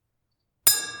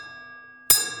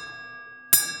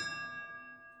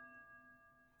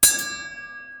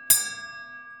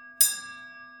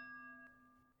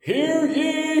Hear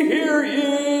ye, hear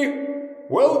ye!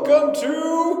 Welcome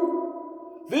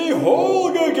to the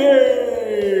Holga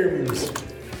Games!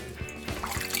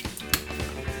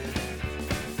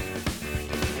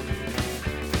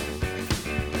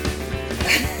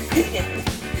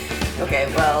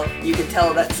 Okay, well, you can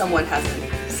tell that someone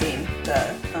hasn't seen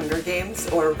the Hunger Games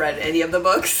or read any of the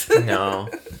books. No,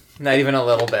 not even a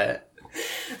little bit.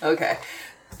 Okay.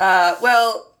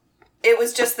 Well, it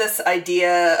was just this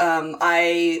idea.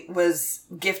 I was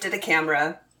gifted a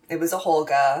camera. It was a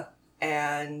Holga.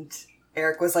 And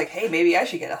Eric was like, hey, maybe I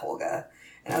should get a Holga.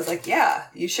 And I was like, yeah,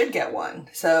 you should get one.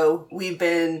 So we've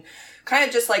been kind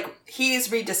of just like,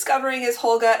 he's rediscovering his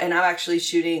Holga, and I'm actually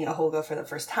shooting a Holga for the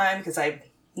first time because I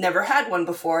never had one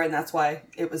before, and that's why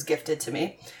it was gifted to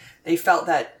me. They felt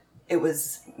that it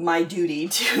was my duty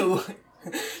to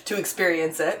to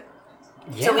experience it.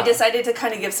 Yeah. So we decided to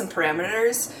kind of give some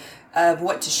parameters of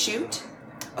what to shoot.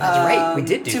 That's right, we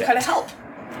did do to that. kind of help.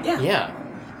 Yeah. Yeah.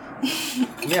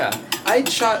 Yeah. I'd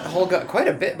shot Holga quite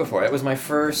a bit before. It was my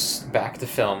first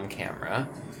back-to-film camera.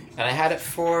 And I had it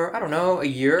for, I don't know, a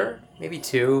year, maybe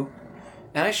 2.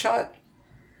 And I shot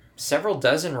several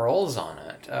dozen rolls on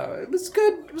it. It was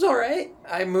good. It was all right.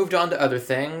 I moved on to other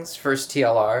things. First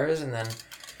TLRs, and then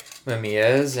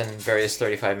Mamiyas, and various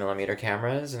 35mm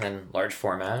cameras, and then large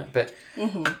format. But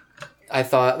I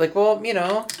thought, like, well, you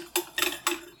know,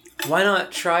 why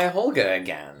not try Holga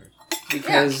again?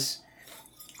 Because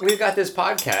we've got this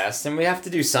podcast, and we have to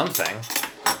do something.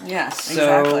 Yes,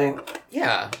 So, exactly.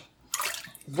 yeah.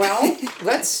 Well,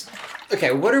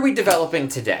 okay, what are we developing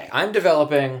today? I'm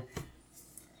developing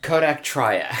Kodak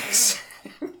Tri-X.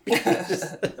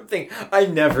 I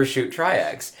never shoot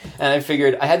Tri-X. And I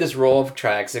figured, I had this roll of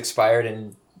Tri-X expired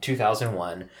in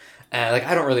 2001, and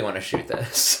I don't really want to shoot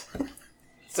this.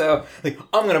 So,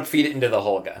 I'm going to feed it into the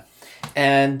Holga.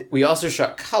 And we also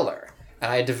shot color.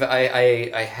 And I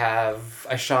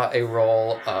shot a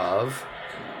roll of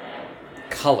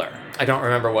color. I don't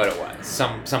remember what it was.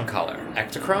 Some color.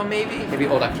 Ektachrome, maybe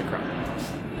old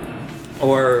Ektachrome,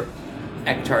 or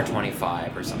Ektar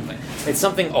 25 or something. It's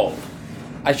something old.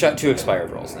 I shot 2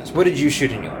 expired rolls in this. What did you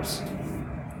shoot in yours?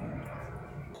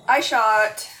 I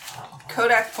shot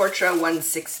Kodak Portra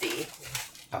 160.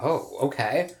 Oh,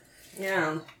 okay.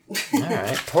 Yeah. All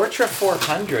right. Portra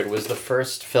 400 was the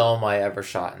first film I ever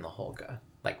shot in the Holga.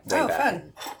 Way back,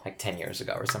 fun. 10 years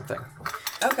ago or something.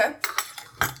 Okay.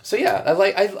 So yeah, I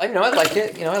like it. I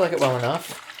like it well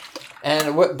enough.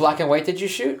 And what black and white did you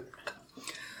shoot?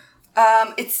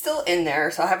 It's still in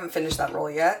there, so I haven't finished that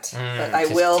roll yet. But I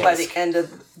tisk, will by tisk. the end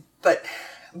of. But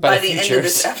By by the the end of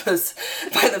this episode,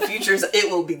 by the futures,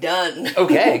 it will be done.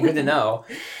 Okay, good to know.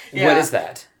 Yeah. What is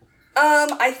that?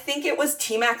 I think it was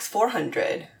T-Max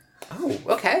 400. Oh,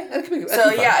 okay. That could be.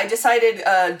 So yeah, I decided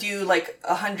do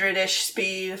 100-ish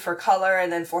speed for color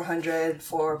and then 400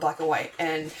 for black and white.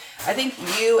 And I think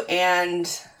you and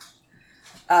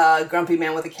Grumpy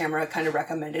Man with a Camera kind of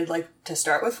recommended to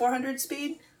start with 400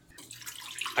 speed.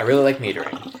 I really like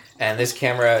metering, and this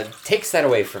camera takes that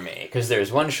away from me because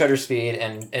there's 1 shutter speed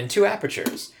and 2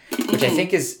 apertures, which I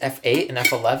think is f8 and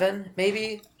f11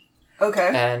 maybe. Okay.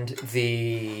 And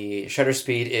the shutter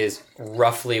speed is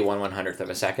roughly 1/100th of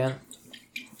a second.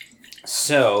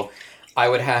 So I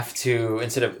would have to,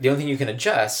 the only thing you can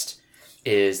adjust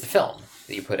is the film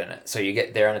that you put in it. So you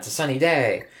get there and it's a sunny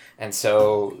day. And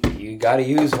so you got to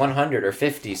use 100 or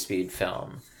 50 speed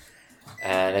film.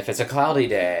 And if it's a cloudy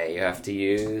day, you have to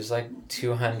use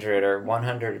 200 or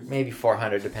 100, maybe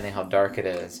 400, depending how dark it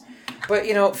is. But,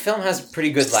 film has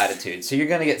pretty good latitude. So you're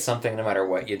going to get something no matter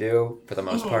what you do, for the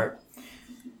most part.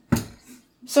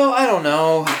 So, I don't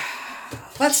know.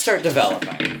 Let's start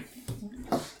developing.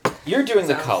 You're doing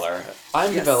the color.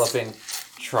 I'm developing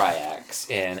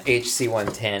Tri-X in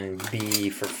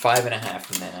HC110B for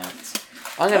 5.5 minutes.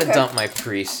 I'm going to dump my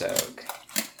pre-soak.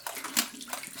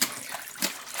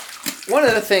 One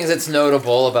of the things that's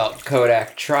notable about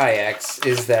Kodak Tri-X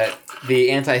is that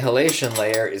the anti-halation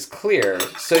layer is clear,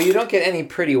 so you don't get any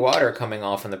pretty water coming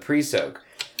off in the pre-soak.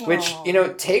 Which,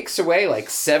 takes away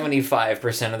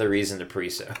 75% of the reason to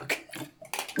pre-soak.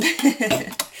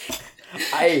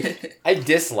 I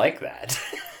dislike that.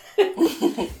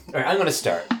 Alright, I'm going to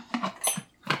start.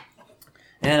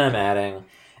 And I'm adding.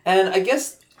 And I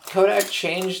guess Kodak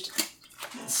changed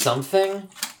something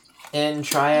in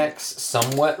Tri-X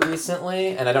somewhat recently.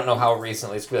 And I don't know how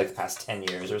recently. It's probably the past 10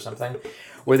 years or something.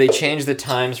 Where they changed the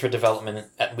times for development,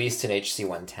 at least in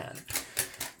HC110.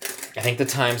 I think the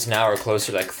times now are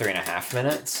closer to 3.5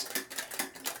 minutes.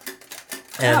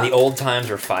 And the old times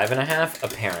were 5.5,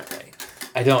 apparently.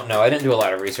 I don't know. I didn't do a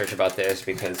lot of research about this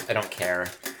because I don't care.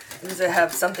 Does it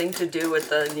have something to do with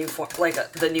the new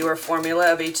the newer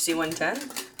formula of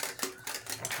HC-110?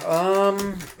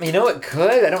 It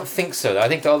could. I don't think so, though. I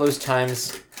think all those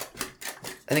times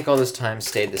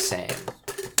stayed the same.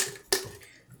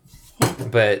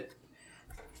 But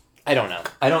I don't know.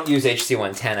 I don't use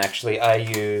HC-110, actually. I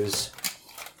use...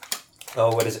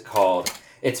 Oh, what is it called?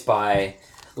 It's by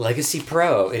Legacy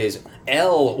Pro. It is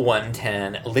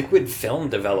L110 Liquid Film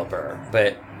Developer.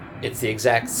 But it's the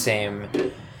exact same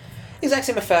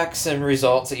effects and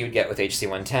results that you would get with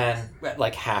HC-110 at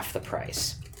like half the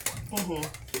price. Mm-hmm.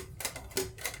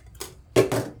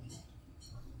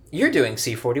 You're doing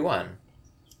C41.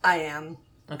 I am.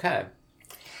 Okay.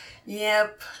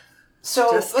 Yep.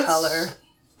 So Just color.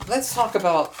 Let's talk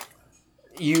about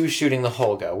you shooting the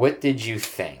Holga. What did you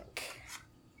think?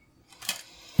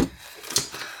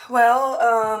 Well,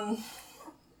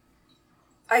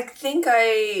 I think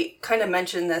I kind of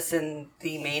mentioned this in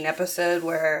the main episode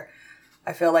where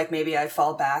I feel like maybe I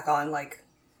fall back on like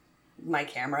my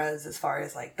cameras as far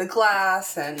as like the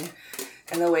glass and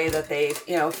the way that they,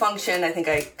 function. I think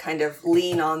I kind of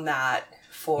lean on that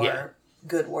for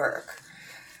good work.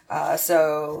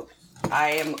 So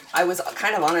I was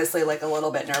kind of honestly like a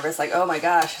little bit nervous, like, oh my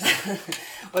gosh,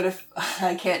 what if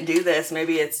I can't do this?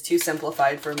 Maybe it's too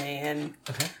simplified for me and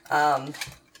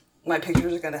my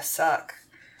pictures are going to suck.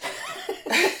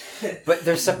 But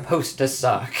they're supposed to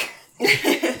suck.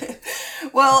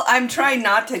 Well, I'm trying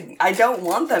not to. I don't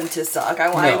want them to suck.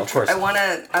 No, of course. I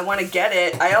want to get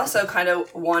it. I also kind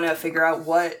of want to figure out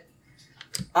what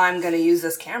I'm going to use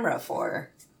this camera for.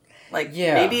 Like,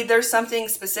 maybe there's something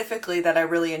specifically that I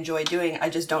really enjoy doing. I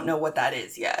just don't know what that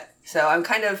is yet. So I'm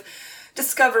kind of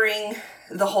discovering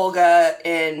the Holga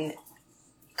in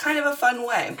kind of a fun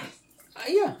way.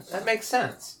 Yeah, that makes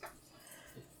sense.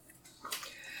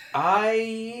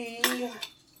 I've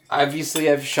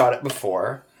shot it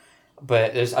before,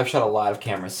 but I've shot a lot of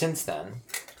cameras since then.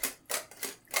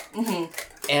 Mm-hmm.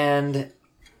 And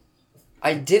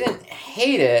I didn't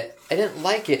hate it. I didn't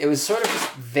like it. It was sort of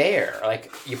just there.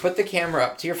 Like, you put the camera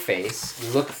up to your face,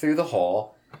 you look through the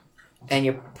hole, and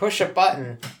you push a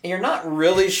button, and you're not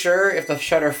really sure if the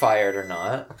shutter fired or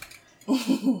not.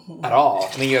 At all.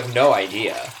 I mean, you have no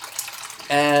idea.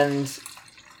 And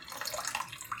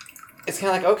it's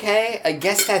kind of like, okay, I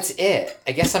guess that's it.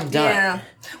 I guess I'm done. Yeah.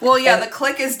 Well, the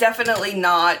click is definitely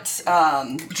not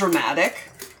dramatic.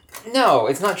 No,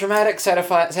 it's not dramatic,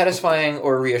 satisfying,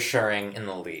 or reassuring in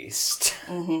the least.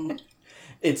 Mm-hmm.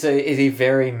 It's a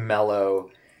very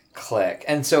mellow click.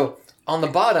 And so on the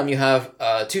bottom, you have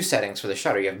two settings for the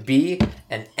shutter. You have B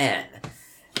and N.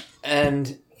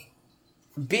 And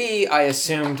B, I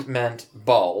assumed, meant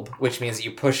bulb, which means that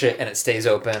you push it and it stays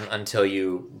open until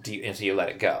you let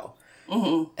it go.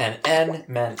 Mm-hmm. And N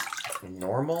meant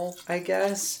normal, I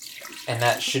guess. And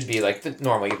that should be like the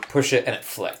normal. You push it and it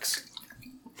flicks.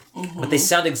 Mm-hmm. But they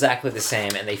sound exactly the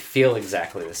same and they feel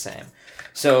exactly the same.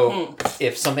 So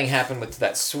if something happened with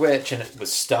that switch and it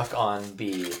was stuck on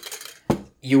B,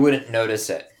 you wouldn't notice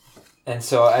it. And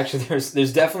so actually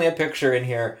there's definitely a picture in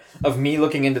here of me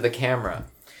looking into the camera,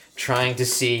 trying to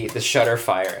see the shutter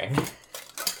firing.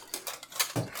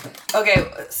 Okay,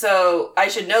 so I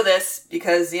should know this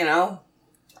because,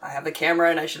 I have a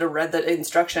camera and I should have read the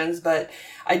instructions, but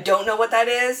I don't know what that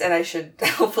is, and I should,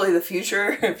 hopefully the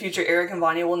future Eric and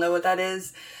Vanya will know what that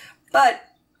is. But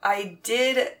I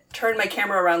did turn my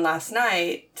camera around last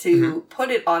night to put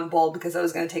it on bulb because I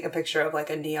was going to take a picture of like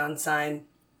a neon sign,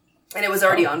 and it was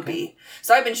already on B.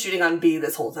 So I've been shooting on B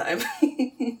this whole time.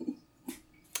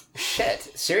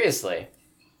 Shit, seriously.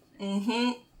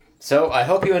 Mm-hmm. So I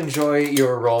hope you enjoy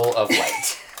your role of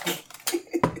light.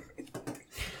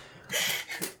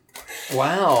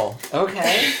 Wow.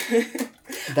 Okay.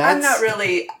 I'm not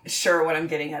really sure what I'm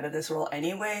getting out of this role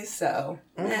anyway, so.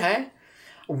 Okay.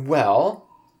 Well.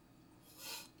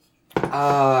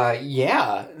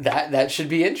 Yeah. That should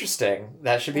be interesting.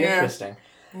 That should be interesting.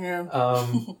 Yeah.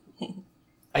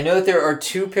 I know that there are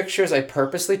two pictures I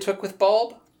purposely took with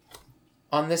bulb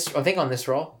on this. I think on this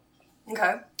roll.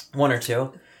 Okay. One or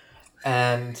two.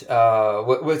 And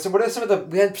what are some of the?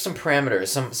 We had some parameters,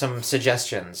 some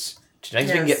suggestions. We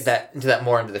can get into that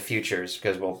more into the futures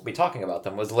because we'll be talking about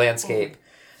them. Was landscape,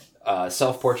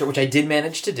 self-portrait, which I did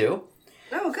manage to do.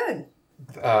 Oh, good.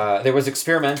 There was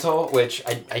experimental, which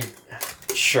I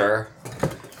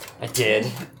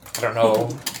did. I don't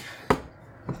know.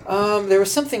 There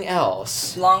was something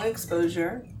else. Long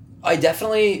exposure. I did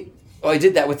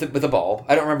that with a bulb.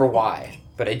 I don't remember why,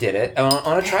 but I did it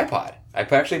on a tripod. I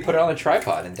actually put it on a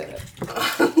tripod and did it.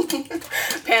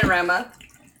 Panorama.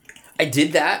 I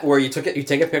did that where you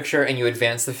take a picture and you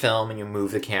advance the film and you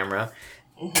move the camera.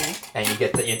 and you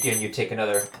get you take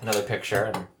another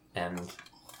picture, and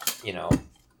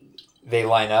they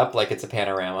line up like it's a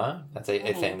panorama. That's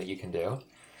a thing that you can do.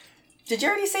 Did you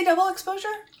already say double exposure?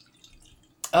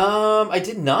 I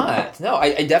did not. No,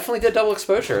 I definitely did double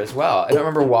exposure as well. I don't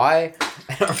remember why.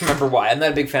 I'm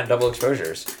not a big fan of double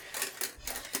exposures.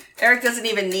 Eric doesn't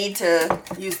even need to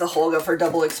use the Holga for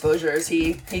double exposures.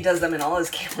 He does them in all his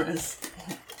cameras.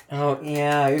 Oh,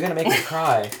 yeah, you're going to make me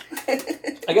cry.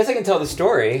 I guess I can tell the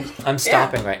story. I'm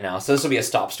stopping right now, so this will be a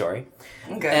stop story.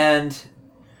 Okay.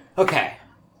 Okay.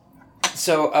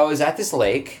 So I was at this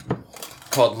lake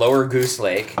called Lower Goose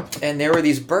Lake, and there were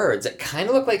these birds that kind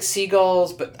of looked like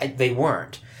seagulls, but they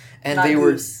weren't. And not they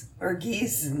goose. Or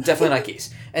geese. Definitely not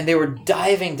geese. And they were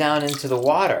diving down into the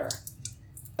water,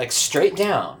 like straight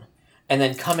down, and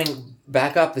then coming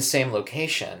back up the same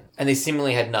location, and they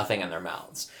seemingly had nothing in their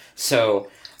mouths. So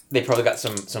they probably got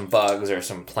some bugs or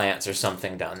some plants or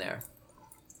something down there.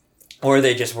 Or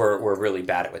they just were really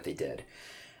bad at what they did.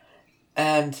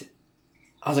 And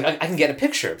I was like, I can get a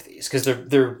picture of these, because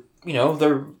they're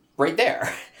right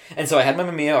there. And so I had my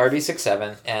Mamiya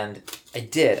RB67, and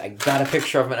I got a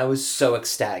picture of them, and I was so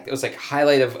ecstatic. It was like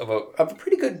highlight of a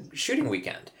pretty good shooting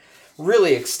weekend.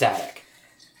 Really ecstatic.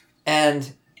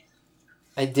 And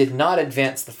I did not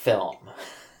advance the film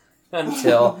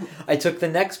until I took the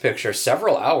next picture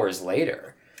several hours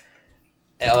later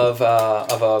of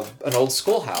an old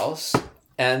schoolhouse.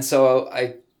 And so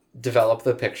I developed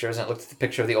the pictures, and I looked at the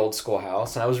picture of the old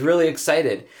schoolhouse, and I was really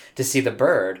excited to see the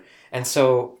bird. And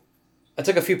so I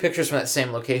took a few pictures from that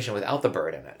same location without the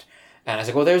bird in it. And I was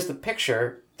like, well, there's the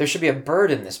picture. There should be a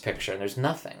bird in this picture, and there's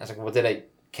nothing. I was like, well, did I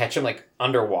catch him like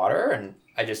underwater, and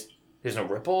there's no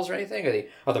ripples or anything?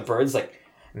 Are the birds like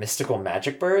mystical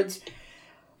magic birds?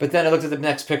 But then I looked at the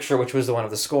next picture, which was the one of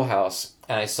the schoolhouse,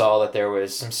 and I saw that there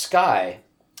was some sky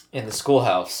in the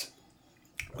schoolhouse,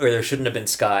 where there shouldn't have been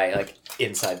sky, like,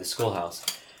 inside the schoolhouse.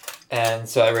 And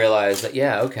so I realized that,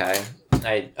 yeah, okay,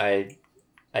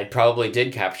 I probably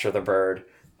did capture the bird,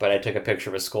 but I took a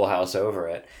picture of a schoolhouse over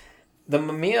it. The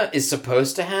Mamiya is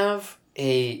supposed to have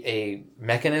a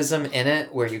mechanism in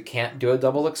it where you can't do a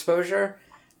double exposure,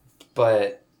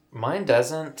 but mine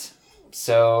doesn't,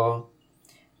 so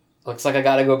looks like I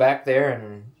gotta go back there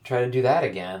and try to do that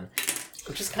again.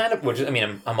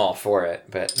 I'm all for it,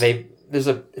 but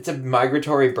it's a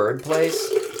migratory bird place.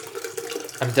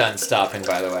 I'm done stopping,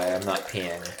 by the way. I'm not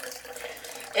peeing.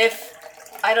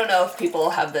 I don't know if people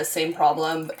have the same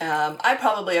problem. I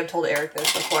probably have told Eric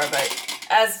this before, but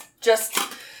as just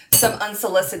some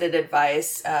unsolicited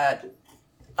advice,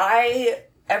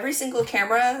 every single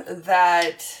camera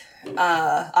that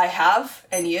I have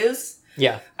and use,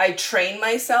 I train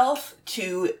myself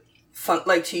to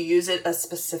use it a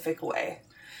specific way.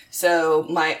 So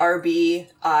my RB,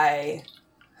 I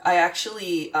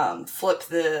actually flip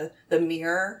the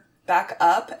mirror back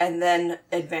up and then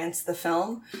advance the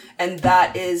film, and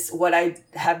that is what I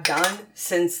have done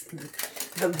since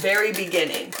the very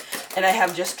beginning, and I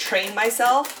have just trained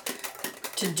myself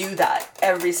to do that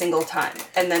every single time,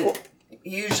 and then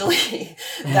usually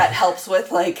that helps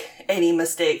with like any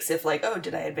mistakes. If like, oh,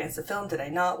 did I advance the film? Did I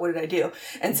not? What did I do?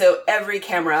 And so every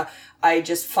camera, I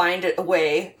just find a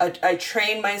way. I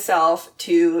train myself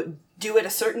to do it a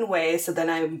certain way, so then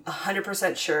I'm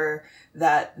 100% sure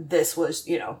that this was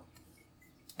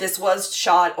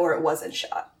shot or it wasn't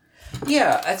shot.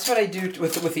 Yeah, that's what I do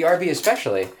with the RB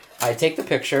especially. I take the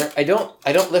picture. I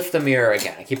don't lift the mirror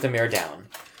again. I keep the mirror down.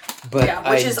 But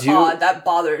which is odd. That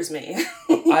bothers me.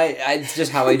 It's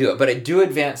just how I do it. But I do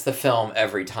advance the film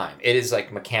every time. It is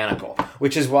like mechanical,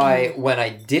 which is why when I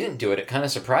didn't do it, it kind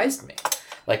of surprised me.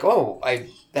 Like,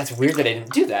 that's weird that I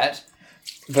didn't do that.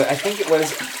 But I think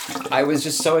I was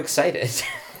just so excited.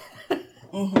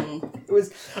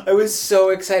 I was so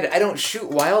excited. I don't shoot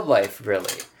wildlife,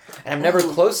 really. And I'm never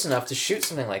close enough to shoot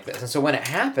something like this. And so when it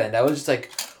happened, I was just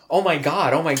like, oh my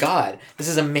god, this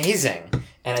is amazing.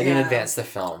 And I didn't advance the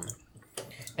film.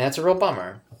 And that's a real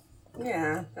bummer.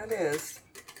 Yeah, that is.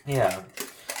 Yeah.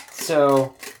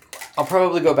 So I'll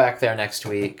probably go back there next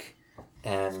week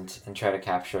and try to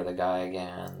capture the guy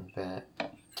again. But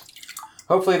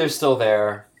hopefully they're still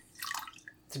there.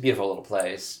 It's a beautiful little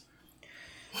place.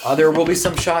 There will be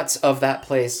some shots of that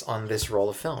place on this roll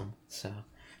of film.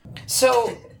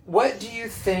 So what do you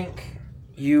think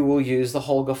you will use the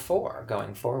Holga for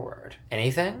going forward?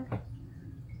 Anything?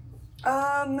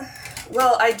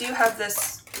 Well, I do have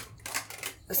this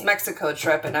Mexico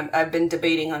trip, and I've been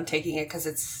debating on taking it because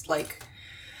it's like,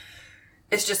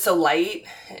 it's just so light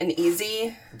and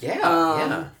easy.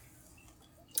 Yeah.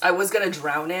 I was gonna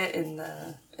drown it in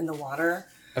the water.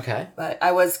 Okay. But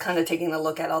I was kind of taking a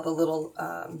look at all the little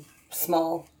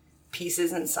small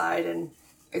pieces inside, and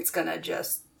it's gonna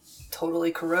just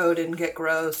totally corrode and get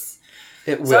gross.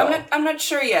 It will. So I'm not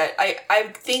sure yet.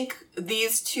 I think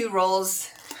these 2 rolls,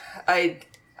 I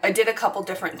did a couple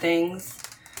different things.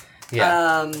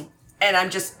 Yeah. And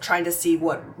I'm just trying to see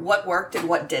what worked and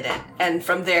what didn't. And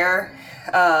from there,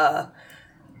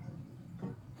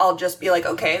 I'll just be like,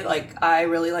 okay, like, I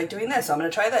really like doing this, so I'm going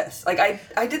to try this. Like,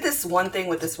 I did this one thing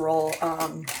with this roll.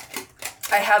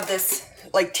 I have this,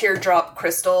 like, teardrop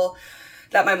crystal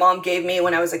that my mom gave me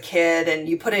when I was a kid, and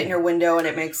you put it in your window and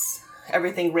it makes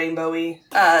everything rainbowy.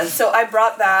 So I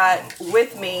brought that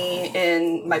with me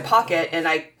in my pocket, and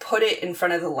I put it in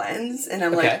front of the lens, and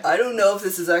I'm like, I don't know if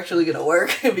this is actually going to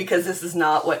work because this is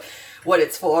not what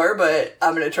it's for, but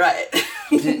I'm going to try it.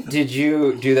 Did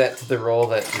you do that to the role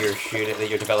that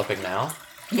you're developing now?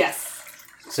 Yes.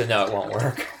 So no, it won't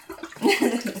work.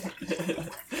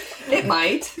 It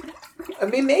might. I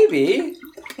mean, maybe.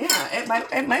 Yeah,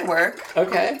 it might work.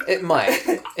 Okay, it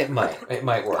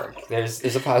might work.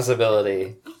 There's a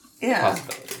possibility. Yeah.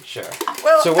 Sure.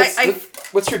 Well, so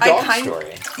what's your dog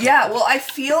story? Yeah, well, I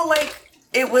feel like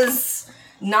it was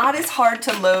not as hard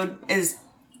to load as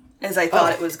I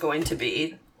thought it was going to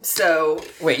be. So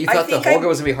wait, you thought the Holga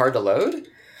was gonna be hard to load?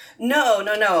 No.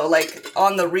 Like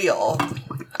on the reel.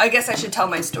 I guess I should tell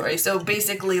my story. So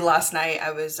basically, last night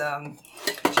I was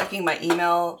checking my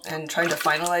email and trying to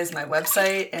finalize my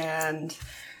website, and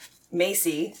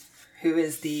Macy, who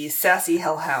is the sassy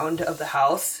hellhound of the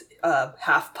house,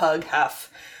 half pug, half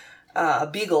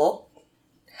beagle,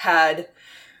 had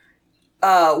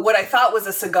what I thought was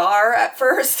a cigar at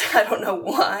first. I don't know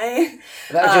why.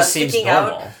 That just seems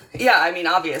normal. Yeah, I mean,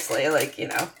 obviously, like, you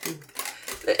know,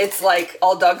 it's like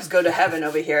all dogs go to heaven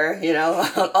over here, you know.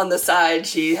 On the side,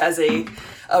 she has a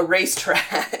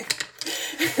racetrack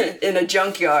in a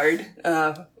junkyard.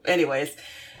 Anyways,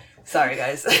 sorry,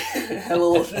 guys. A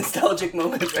little nostalgic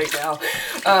moment right now.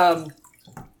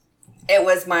 It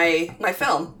was my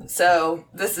film. So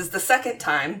this is the second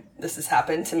time this has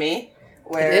happened to me.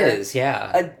 Where it is,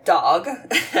 yeah. A dog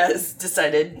has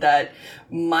decided that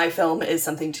my film is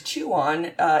something to chew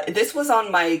on. This was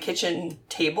on my kitchen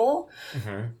table.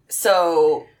 Mm-hmm.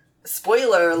 So,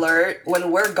 spoiler alert,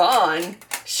 when we're gone,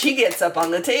 she gets up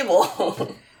on the table.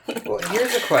 Well,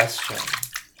 here's a question.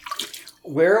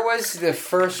 Where was the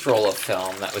first roll of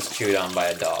film that was chewed on by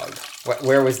a dog?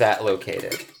 Where was that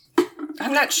located?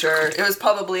 I'm not sure. It was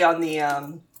probably on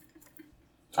the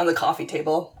coffee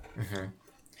table. Mm-hmm.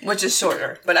 Which is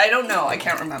shorter, but I don't know. I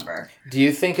can't remember. Do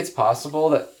you think it's possible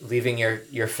that leaving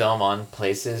your film on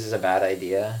places is a bad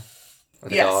idea?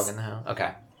 With a dog in the house?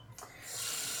 Okay.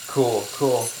 Cool.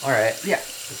 All right. Yeah.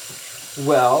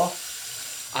 Well,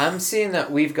 I'm seeing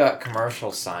that we've got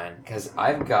commercial sign, because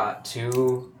I've got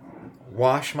to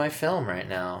wash my film right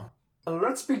now.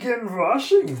 Let's begin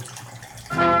washing.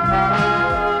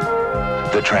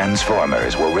 The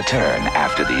Transformers will return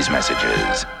after these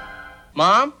messages.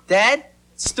 Mom? Dad?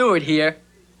 Stuart here.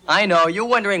 I know, you're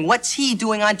wondering what's he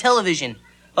doing on television.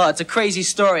 Oh, it's a crazy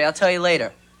story, I'll tell you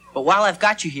later. But while I've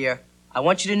got you here, I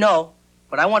want you to know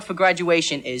what I want for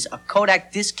graduation is a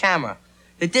Kodak disc camera.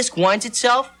 The disc winds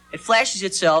itself, it flashes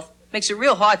itself, makes it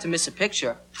real hard to miss a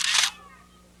picture.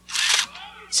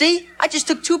 See? I just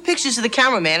took 2 pictures of the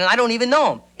cameraman and I don't even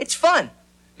know him. It's fun.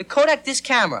 The Kodak disc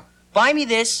camera. Buy me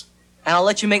this, and I'll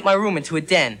let you make my room into a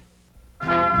den.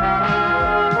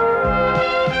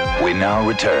 We now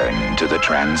return to the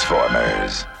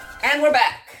Transformers. And we're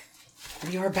back.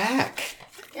 We are back.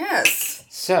 Yes.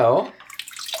 So,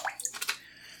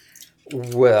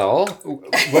 well,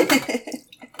 what,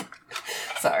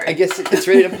 sorry. I guess it's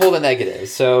ready to pull the negative.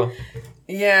 So,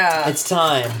 yeah, it's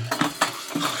time.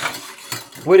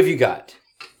 What have you got?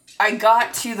 I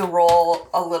got to the roll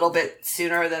a little bit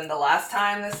sooner than the last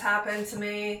time this happened to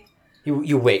me.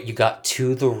 You wait. You got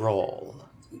to the roll.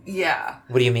 Yeah.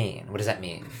 What do you mean? What does that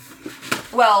mean?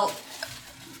 Well,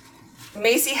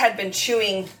 Macy had been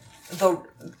chewing the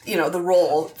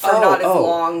roll for not as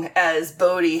long as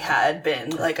Bodhi had been,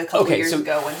 like a couple years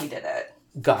ago when he did it.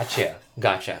 Gotcha.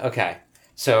 Okay.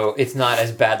 So it's not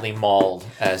as badly mauled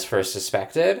as first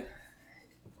suspected?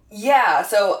 Yeah,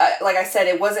 so like I said,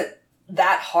 it wasn't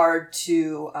that hard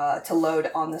to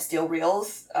load on the steel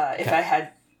reels. If I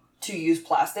had to use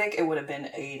plastic, it would have been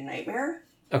a nightmare.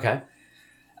 Okay.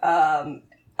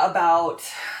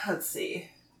 Let's see,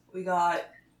 we got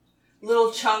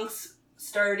little chunks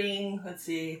starting,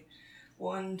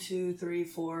 1, 2, 3,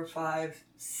 4, 5,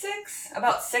 6,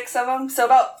 about 6 of them. So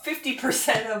about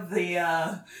 50% of the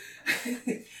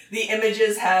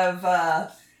images have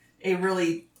a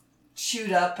really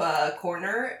chewed up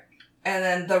corner. And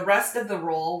then the rest of the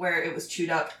roll where it was chewed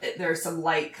up, there's some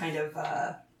light kind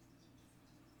of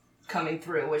coming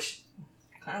through, which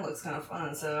kind of looks kind of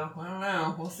fun. So I don't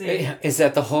know. We'll see. Is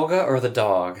that the Holga or the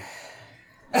dog?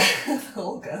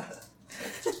 Holga.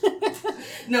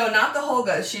 No, not the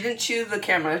Holga. She didn't chew the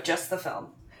camera, just the film.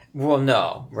 Well,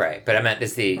 no, right. But I meant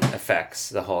is the effects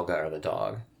the Holga or the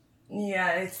dog?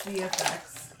 Yeah, it's the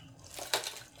effects.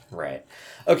 Right.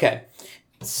 Okay.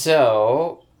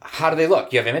 So, how do they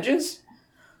look? You have images?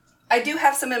 I do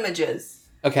have some images.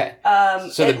 Okay.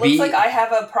 So it looks like I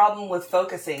have a problem with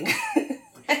focusing.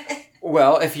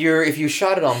 Well, if you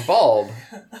shot it on bulb,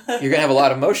 you're gonna have a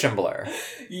lot of motion blur.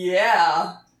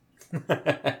 Yeah.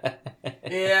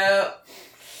 Yeah.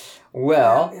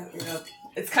 Well, Yeah.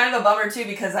 It's kind of a bummer too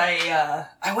because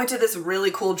I went to this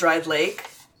really cool dried lake.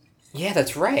 yeah,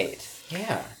 that's right.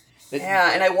 Yeah.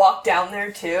 Yeah, and I walked down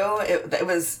there too. It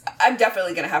was. I'm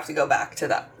definitely gonna have to go back to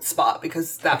that spot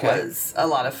because that was a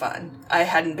lot of fun. I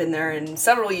hadn't been there in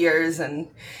several years, and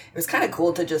it was kind of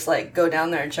cool to just like go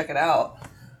down there and check it out.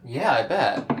 Yeah, I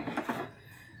bet.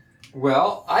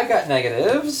 Well, I got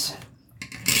negatives.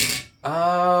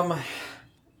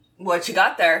 What you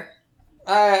got there?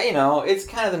 It's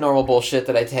kind of the normal bullshit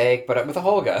that I take, but with a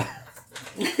Holga.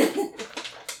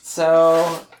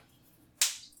 So,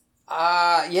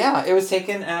 yeah, it was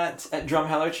taken at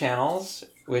Drumheller Channels,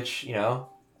 which, y'all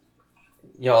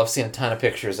have seen a ton of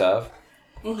pictures of.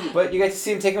 Mm-hmm. But you get to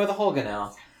see him taken with a Holga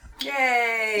now.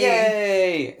 Yay!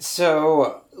 Yay!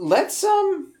 So, let's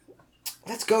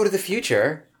go to the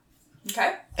future.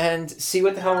 Okay. And see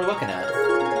what the hell we're looking at.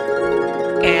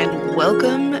 And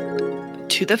welcome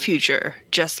to the future,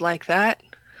 just like that,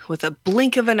 with a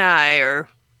blink of an eye, or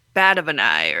bat of an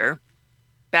eye, or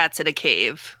bats in a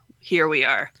cave. Here we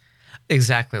are.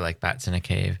 Exactly like bats in a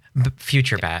cave.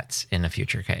 Future bats in a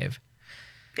future cave.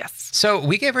 Yes. So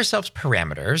we gave ourselves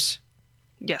parameters,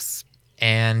 Yes.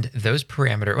 and those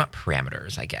not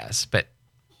parameters, I guess, but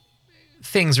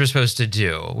things we're supposed to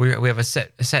do. We have a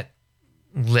set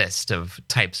list of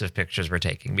types of pictures we're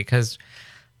taking because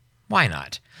why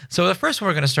not? So the first one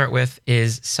we're going to start with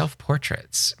is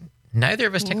self-portraits. Neither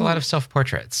of us take a lot of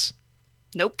self-portraits.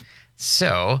 Nope.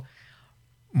 So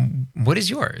what is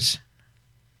yours?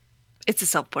 It's a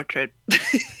self-portrait.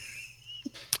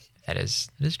 That is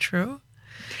true.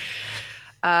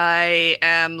 I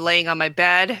am laying on my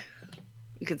bed.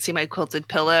 You can see my quilted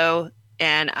pillow,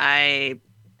 and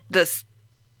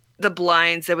the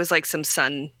blinds, there was like some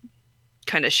sun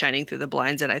kind of shining through the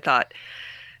blinds, and I thought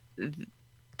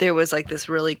there was like this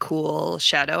really cool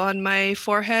shadow on my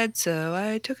forehead, so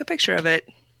I took a picture of it.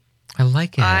 I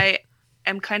like it. I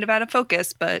am kind of out of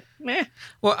focus, but meh.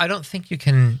 Well, I don't think you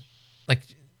can, like,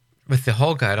 with the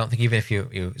Holga, I don't think even if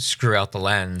you screw out the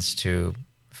lens to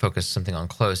focus something on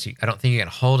close, I don't think you can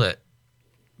hold it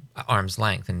at arm's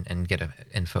length and get an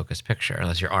in-focus picture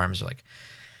unless your arms are, like,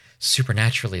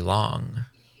 supernaturally long.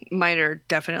 Mine are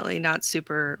definitely not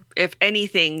super. If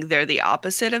anything, they're the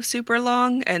opposite of super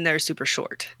long, and they're super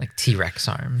short. Like T-Rex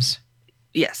arms.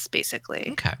 Yes,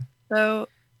 basically. Okay. So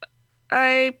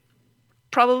I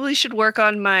probably should work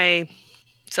on my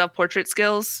self-portrait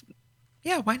skills.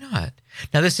 Yeah, why not?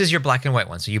 Now, this is your black and white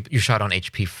one, so you shot on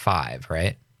HP 5,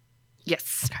 right?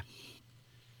 Yes. Okay.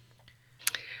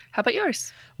 How about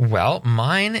yours? Well,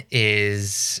 mine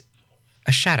is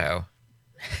a shadow.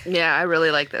 Yeah, I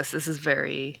really like this. This is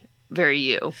very, very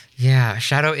you. Yeah,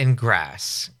 shadow in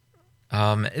grass.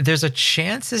 There's a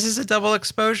chance this is a double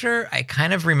exposure. I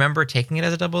kind of remember taking it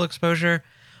as a double exposure,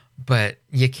 but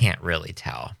you can't really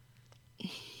tell.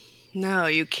 No,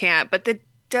 you can't. But it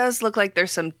does look like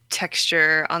there's some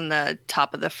texture on the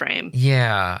top of the frame.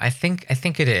 Yeah, I think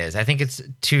it is. I think it's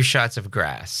 2 shots of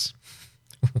grass.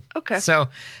 Okay. So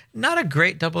not a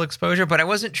great double exposure, but I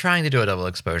wasn't trying to do a double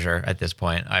exposure at this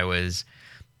point. I was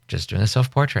just doing a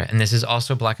self-portrait. And this is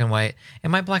also black and white.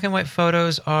 And my black and white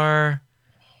photos are...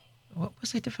 What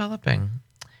was I developing?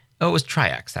 Oh, it was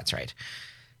Tri-X. That's right.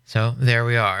 So there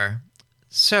we are.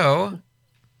 So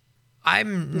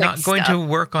I'm not going to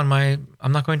work on my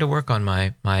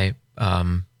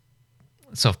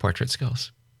self-portrait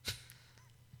skills.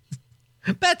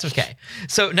 That's okay.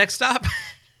 So next stop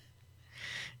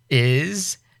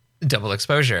is double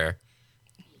exposure.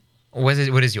 What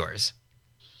is yours?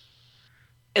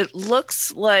 It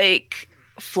looks like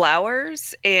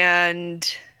flowers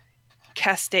and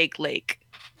Castaic Lake.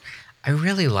 I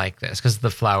really like this because of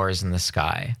the flowers in the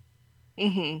sky.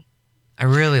 Mm-hmm. I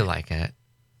really like it.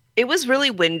 It was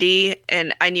really windy,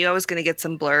 and I knew I was going to get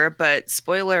some blur, but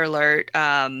spoiler alert,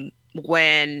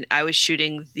 when I was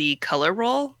shooting the color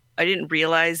roll, I didn't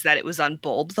realize that it was on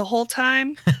bulb the whole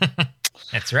time.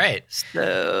 That's right.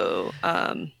 So,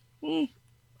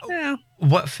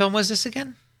 What film was this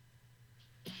again?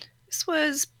 This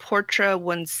was Portra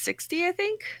 160, I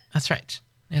think. That's right.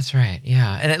 That's right.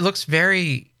 Yeah, and it looks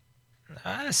very.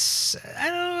 I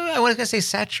don't know. I wasn't gonna say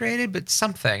saturated, but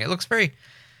something. It looks very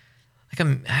it's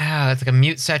like a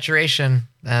mute saturation,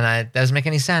 and it doesn't make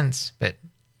any sense. But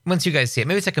once you guys see it,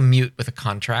 maybe it's like a mute with a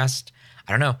contrast.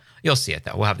 I don't know. You'll see it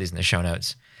though. We'll have these in the show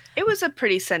notes. It was a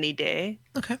pretty sunny day.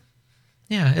 Okay.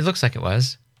 Yeah, it looks like it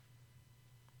was.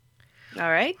 All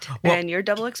right. Well, and your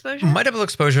double exposure? My double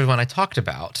exposure is one I talked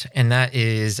about, and that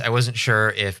is I wasn't sure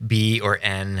if B or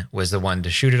N was the one to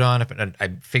shoot it on. But I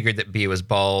figured that B was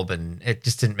bulb, and it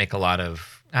just didn't make a lot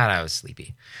of. I was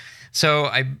sleepy, so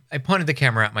I pointed the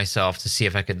camera at myself to see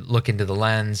if I could look into the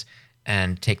lens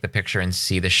and take the picture and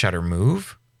see the shutter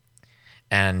move,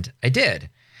 and I did,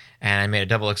 and I made a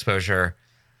double exposure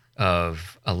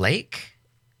of a lake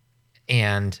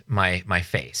and my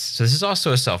face. So this is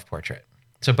also a self-portrait.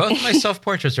 So both of my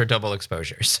self-portraits are double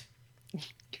exposures.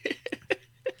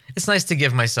 It's nice to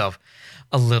give myself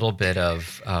a little bit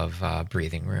of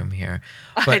breathing room here.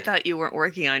 But, I thought you weren't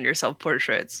working on your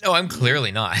self-portraits. Oh, I'm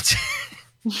clearly not.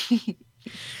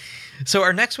 So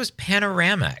our next was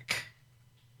panoramic.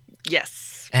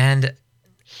 Yes. And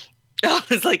I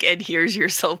was like, and here's your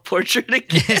self-portrait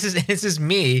again. this is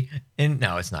me. And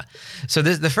no, it's not. So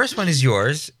the first one is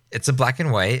yours. It's a black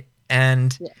and white.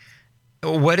 And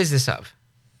what is this of?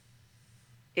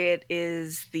 It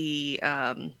is the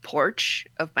porch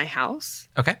of my house.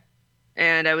 Okay.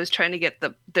 And I was trying to get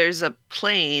there's a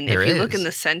plane. There if you look is. in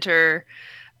the center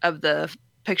of the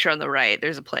picture on the right,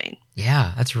 there's a plane.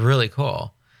 Yeah, that's really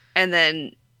cool. And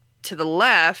then to the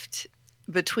left,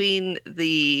 between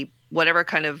the whatever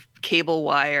kind of cable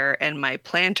wire and my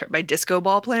planter, my disco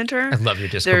ball planter. I love your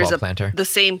disco there's ball planter. the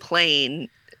same plane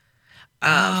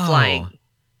Oh. flying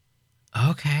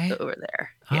Okay. over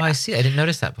there. Oh, I see. I didn't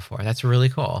notice that before. That's really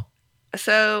cool.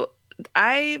 So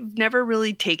I've never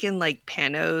really taken like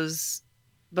panos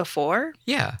before.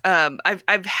 Yeah.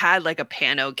 I've had like a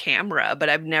pano camera, but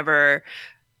I've never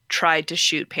tried to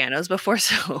shoot panos before.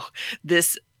 So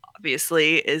this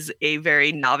obviously is a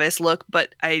very novice look,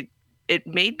 but it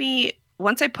made me,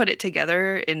 once I put it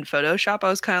together in Photoshop, I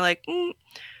was kind of like,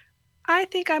 I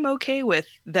think I'm okay with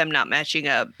them not matching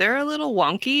up. They're a little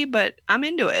wonky, but I'm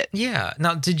into it. Yeah.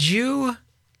 Now, do you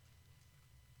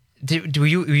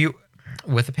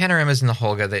with the panoramas and the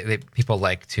Holga, they people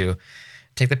like to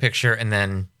take the picture and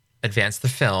then advance the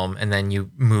film, and then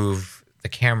you move the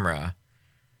camera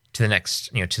to the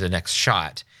next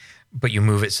shot, but you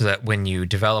move it so that when you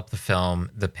develop the film,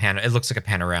 it looks like a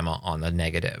panorama on the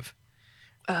negative.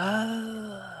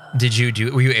 Oh.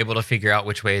 Were you able to figure out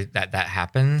which way that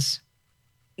happens?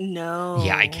 No.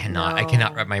 Yeah, I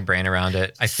cannot wrap my brain around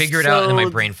it. I figure it out and then my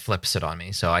brain flips it on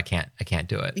me, so I can't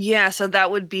do it. Yeah, so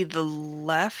that would be the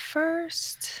left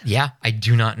first. Yeah, I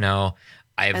do not know.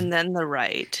 And then the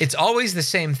right. It's always the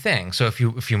same thing. So if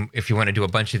you want to do a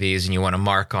bunch of these and you want to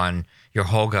mark on your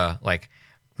Holga, like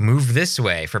move this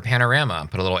way for panorama and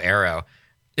put a little arrow,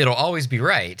 it'll always be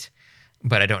right,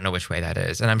 but I don't know which way that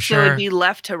is. And I'm sure So it'd be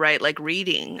left to right, like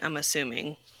reading, I'm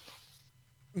assuming.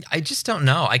 I just don't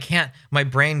know. My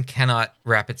brain cannot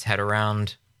wrap its head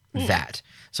around that.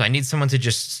 So I need someone to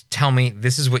just tell me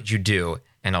this is what you do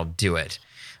and I'll do it.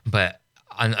 But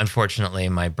unfortunately,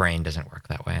 my brain doesn't work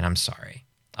that way, and I'm sorry.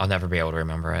 I'll never be able to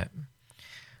remember it.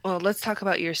 Well, let's talk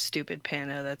about your stupid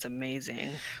pano. That's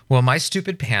amazing. Well, my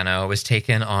stupid pano was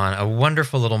taken on a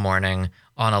wonderful little morning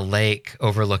on a lake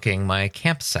overlooking my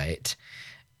campsite.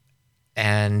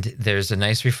 And there's a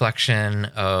nice reflection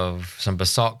of some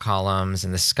basalt columns,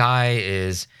 and the sky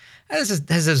has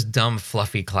those dumb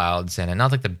fluffy clouds in it.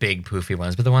 Not like the big poofy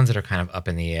ones, but the ones that are kind of up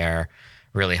in the air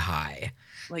really high.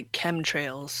 Like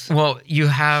chemtrails. Well, you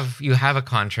have a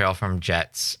contrail from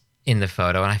jets in the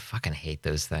photo, and I fucking hate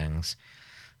those things.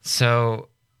 So,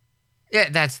 yeah,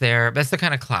 that's there. That's the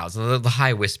kind of clouds, the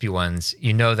high wispy ones.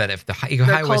 You know that if They're high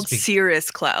called wispy,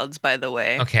 cirrus clouds, by the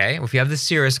way. okay, well, if you have the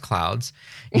cirrus clouds,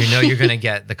 you know you're going to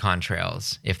get the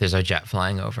contrails if there's a jet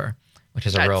flying over, which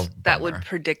is a real bummer. That would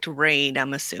predict rain,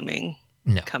 I'm assuming,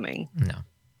 No. coming. No.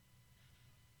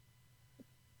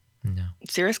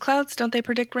 Cirrus clouds, don't they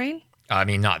predict rain? I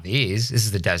mean, not these. This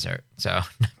is the desert, so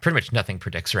pretty much nothing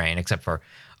predicts rain except for,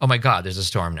 oh my God, there's a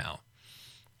storm now.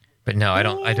 But no, I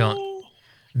don't.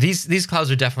 These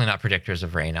clouds are definitely not predictors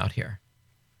of rain out here.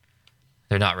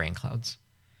 They're not rain clouds.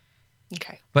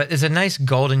 Okay. But there's a nice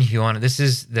golden hue on it. This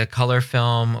is the color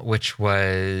film, which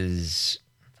was...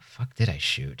 What the fuck did I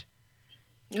shoot?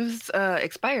 It was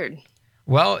expired.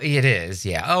 Well, it is,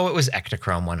 yeah. Oh, it was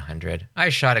Ektachrome 100. I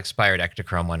shot expired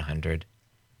Ektachrome 100.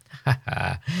 That's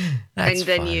and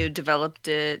then fun. you developed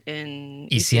it in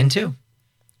ECN2.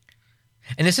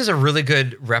 And this is a really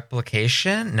good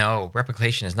replication. No,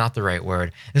 replication is not the right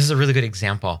word. This is a really good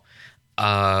example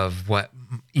of what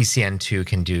ECN2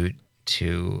 can do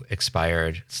to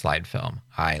expired slide film.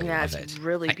 I love it. It's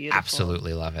really beautiful. I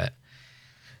absolutely love it.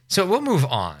 So we'll move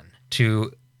on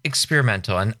to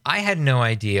experimental. And I had no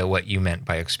idea what you meant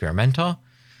by experimental,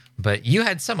 but you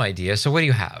had some idea. So what do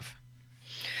you have?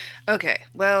 Okay,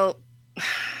 well,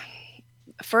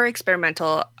 for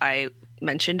experimental, I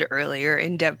mentioned earlier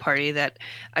in Dev Party that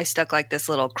I stuck like this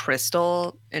little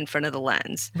crystal in front of the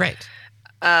lens. Right.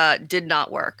 Did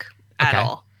not work at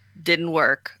all. Didn't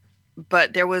work.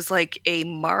 But there was like a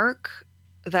mark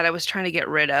that I was trying to get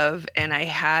rid of, and I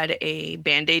had a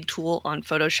Band-Aid tool on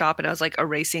Photoshop, and I was like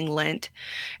erasing lint,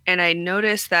 and I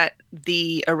noticed that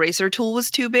the eraser tool was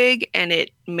too big, and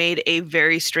it made a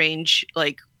very strange,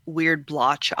 like weird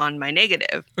blotch on my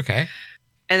negative. Okay.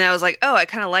 And I was like, oh, I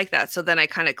kind of like that. So then I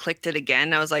kind of clicked it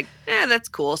again. I was like, that's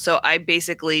cool. So I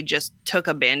basically just took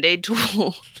a Band-Aid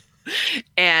tool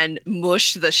and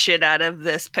mushed the shit out of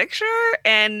this picture,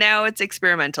 and now it's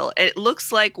experimental. It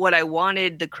looks like what I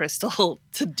wanted the crystal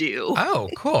to do. Oh,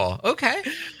 cool. Okay.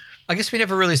 I guess we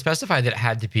never really specified that it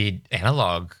had to be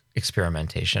analog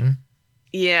experimentation.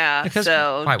 Yeah, Because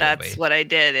so why would that's we? what I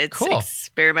did. It's Cool.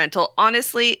 experimental.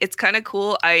 Honestly, it's kind of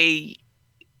cool. I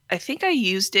think I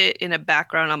used it in a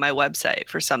background on my website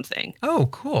for something. Oh,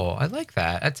 cool. I like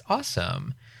that. That's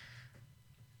awesome.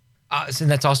 So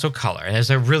that's also color. And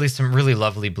there's some really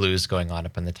lovely blues going on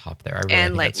up in the top there. I really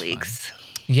And think light that's fun. leaks.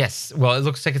 Yes. Well, it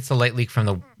looks like it's the light leak from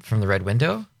the red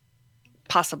window.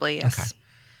 Possibly, yes. Okay.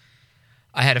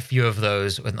 I had a few of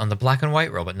those on the black and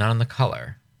white roll, but not on the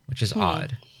color, which is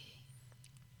odd.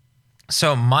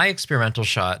 So my experimental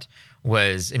shot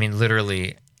was,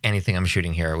 literally anything I'm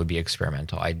shooting here would be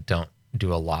experimental. I don't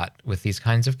do a lot with these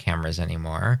kinds of cameras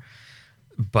anymore.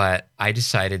 But I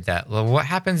decided that, well, what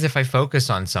happens if I focus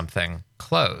on something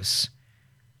close?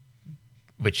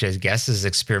 Which I guess is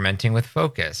experimenting with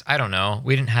focus. I don't know.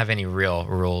 We didn't have any real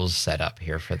rules set up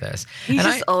here for this. He And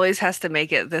just always has to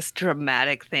make it this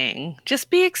dramatic thing. Just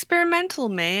be experimental,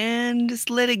 man. Just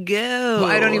let it go. Well,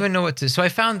 I don't even know what to. So I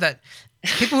found that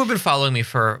people who've been following me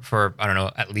for I don't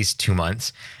know, at least 2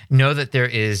 months know that there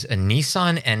is a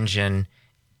Nissan engine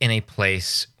in a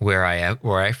place where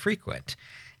I frequent.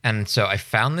 And so I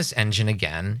found this engine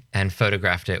again and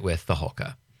photographed it with the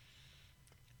Holga.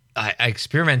 I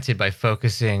experimented by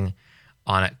focusing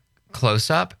on it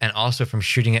close up and also from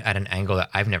shooting it at an angle that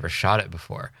I've never shot it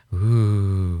before.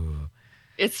 Ooh.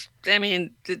 It's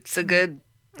a good.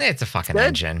 It's a fucking Good.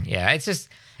 engine. Yeah,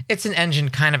 it's an engine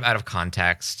kind of out of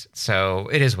context. So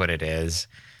it is what it is.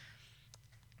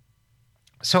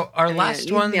 So our last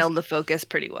you one. nailed the focus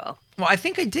pretty well. Well, I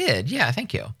think I did. Yeah,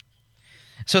 thank you.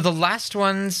 So the last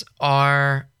ones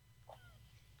are.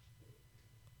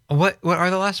 What are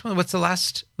the last ones? What's the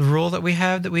last rule that we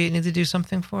have that we need to do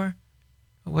something for?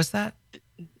 What was that?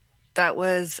 That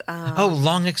was.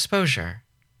 Long exposure.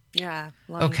 Yeah.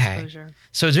 Long Okay. exposure.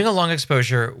 So doing a long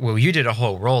exposure, well, you did a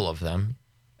whole roll of them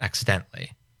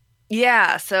accidentally.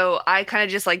 Yeah, so I kind of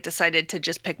just decided to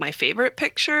just pick my favorite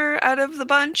picture out of the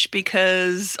bunch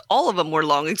because all of them were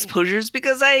long exposures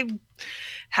because I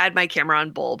had my camera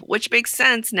on bulb, which makes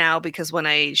sense now because when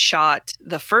I shot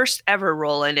the first ever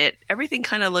roll in it, everything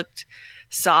kind of looked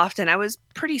soft and I was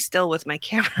pretty still with my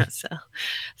camera. So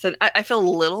I feel a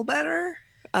little better.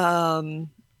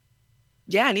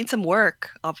 Yeah, I need some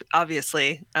work,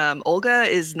 obviously. Olga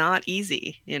is not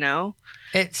easy,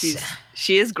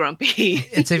 She is grumpy.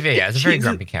 It's a very She's-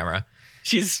 grumpy camera.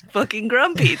 She's fucking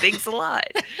grumpy. Thanks a lot.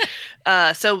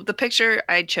 So the picture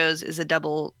I chose is a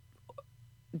double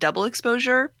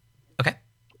exposure. Okay.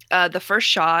 The first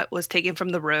shot was taken from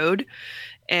the road,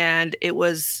 and it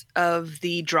was of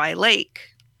the dry lake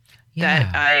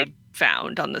that I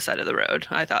found on the side of the road.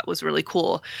 I thought was really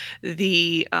cool.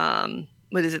 The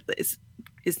what is it?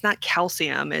 It's not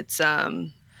calcium. It's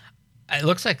It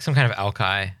looks like some kind of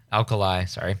alkali.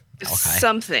 Sorry, alkali.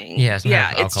 something. Yeah, some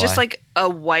kind of It's just alkali. like a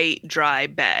white dry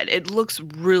bed. It looks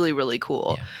really, really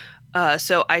cool. Yeah.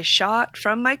 So I shot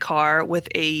from my car with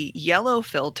a yellow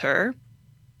filter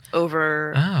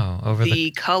over Over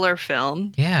the color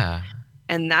film, yeah.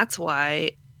 and that's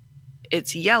why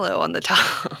it's yellow on the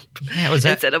top Yeah, was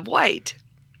that instead of white.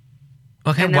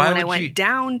 okay? And then Why when I would went you?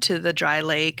 down to the dry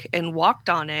lake and walked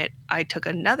on it, I took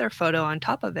another photo on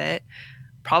top of it,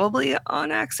 probably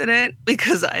on accident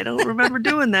because I don't remember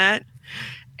doing that.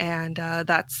 And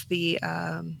that's the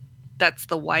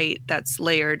white that's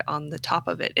layered on the top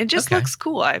of it. It just Okay. looks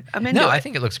cool. I'm into No, it. I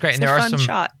think it looks great, It's and a there are fun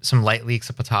shot. some light leaks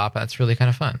up the top. That's really kind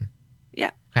of fun.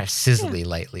 Yeah. Kind of sizzly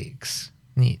light leaks.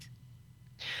 Neat.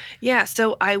 Yeah,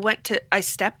 so I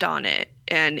stepped on it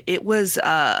and it was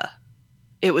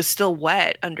still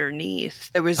wet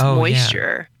underneath. There was Oh, yeah.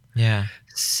 moisture. Yeah.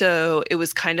 So it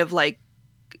was kind of like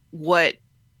what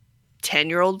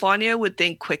 10-year-old Vanya would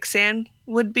think quicksand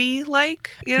would be like,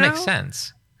 you know? Makes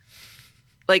sense.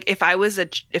 Like if I was a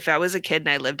kid and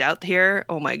I lived out here,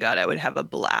 oh my god, I would have a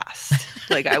blast.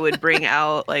 Like I would bring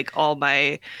out like all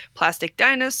my plastic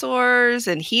dinosaurs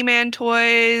and He-Man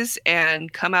toys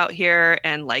and come out here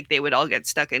and like they would all get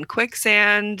stuck in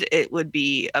quicksand. It would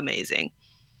be amazing.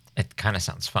 It kind of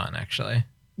sounds fun, actually.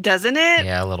 Doesn't it?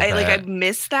 Yeah, a little I bit.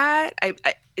 miss that.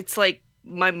 It's like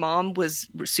my mom was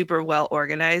super well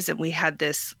organized and we had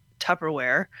this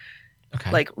Tupperware,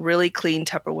 Okay. like really clean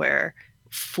Tupperware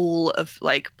full of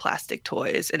like plastic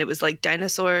toys, and it was like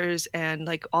dinosaurs and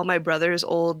like all my brother's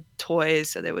old toys.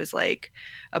 So there was like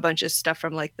a bunch of stuff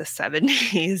from like the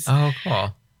 70s. Oh,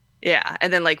 cool. Yeah,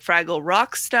 and then like Fraggle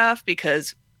Rock stuff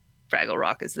because Fraggle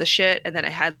Rock is the shit. And then I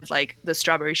had like the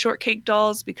strawberry shortcake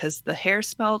dolls because the hair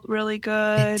smelled really It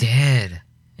good. did.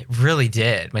 It really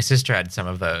did. My sister had some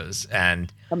of those,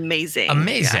 and Amazing.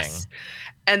 Amazing.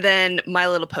 And then My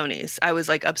Little Ponies. I was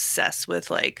like obsessed with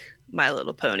like My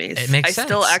Little Ponies. It makes I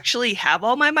still sense. actually have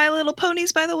all my Little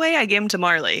Ponies, by the way. I gave them to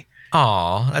Marley.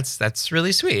 oh, that's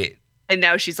really sweet. And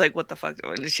now she's like, what the fuck?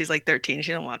 She's like 13.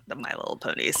 She don't want the My Little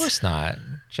Ponies. Of course not.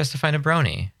 Just to find a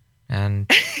brony and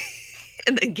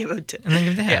And then give them to then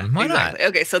give it to him. Why exactly.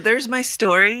 Okay, so there's my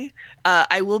story.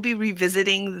 I will be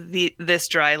revisiting this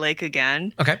dry lake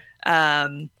again. not?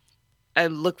 Okay. I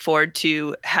look forward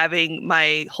to having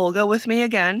my Holga with me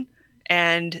again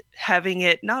and having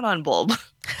it not on bulb.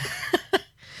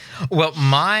 Well,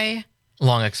 my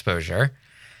long exposure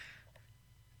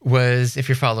was, if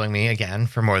you're following me again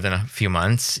for more than a few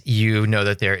months, you know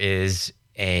that there is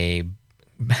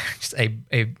just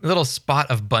a little spot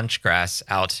of bunch grass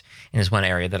out in this one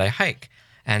area that I hike.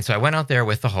 And so I went out there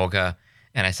with the Holga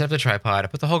and I set up the tripod. I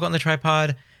put the Holga on the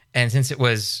tripod. And since it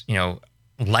was,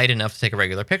 light enough to take a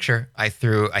regular picture, I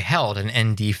held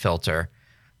an ND filter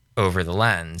over the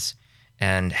lens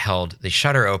and held the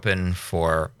shutter open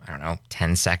for,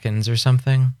 10 seconds or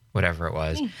something, whatever it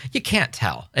was. You can't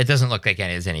tell. It doesn't look like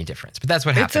there's any difference, but that's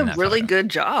what It's happened. a in that really photo. good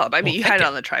job. I mean, Well, you thank had it you.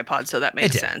 on the tripod, so that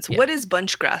makes did, sense. yeah. What is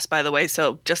bunch grass, by the way?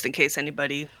 So just in case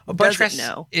anybody Bunch doesn't grass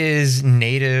know. is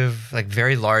native, like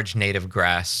very large native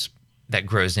grass that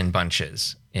grows in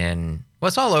bunches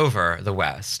it's all over the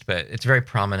West, but it's very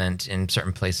prominent in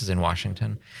certain places in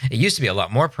Washington. It used to be a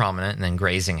lot more prominent, and then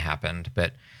grazing happened.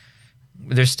 But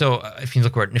there's still, if you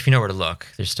know where to look,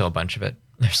 there's still a bunch of it.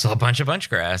 There's still a bunch of bunch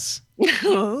grass.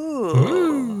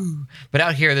 Ooh. But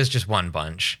out here, there's just one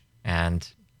bunch, and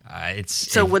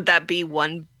So would that be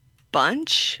one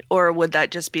bunch, or would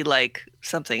that just be like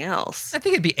something else? I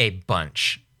think it'd be a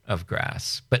bunch of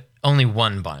grass, but only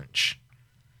one bunch.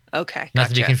 Okay, Not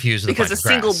to be gotcha. confused with a because bunch a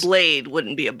of single grass. blade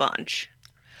wouldn't be a bunch.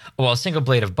 Well, a single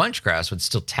blade of bunch grass would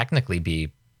still technically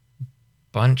be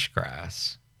bunch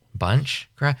grass. Bunch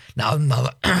grass? No.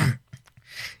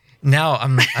 Now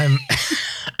I'm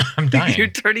I'm dying. You're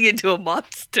turning into a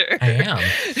monster. I am.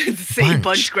 Say Bunch.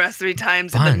 bunch grass 3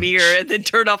 times in the Bunch. mirror and then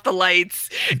turn off the lights,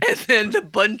 and then the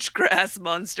bunch grass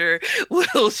monster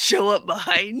will show up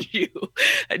behind you.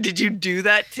 Did you do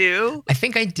that too? I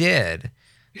think I did.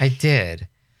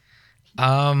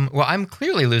 Well, I'm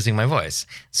clearly losing my voice.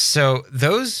 So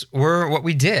those were what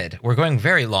we did. We're going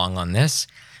very long on this,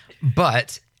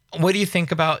 but what do you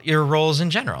think about your roles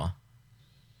in general?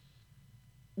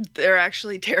 They're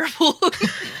actually terrible.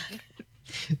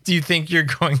 Do you think you're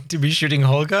going to be shooting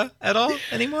Holga at all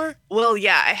anymore? Well,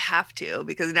 yeah, I have to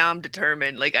because now I'm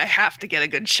determined. Like, I have to get a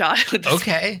good shot with this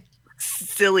Okay.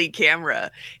 silly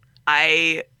camera.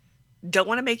 I don't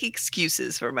want to make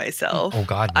excuses for myself. Oh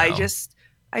God, no. I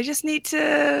just need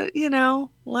to,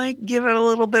 like give it a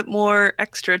little bit more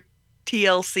extra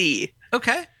TLC.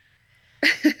 Okay.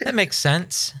 That makes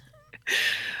sense.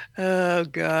 Oh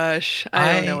gosh,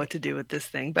 I don't know what to do with this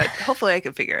thing, but hopefully I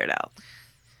can figure it out.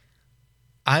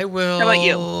 I will. How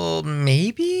about you?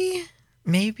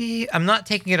 Maybe. I'm not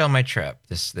taking it on my trip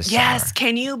this Yes, summer.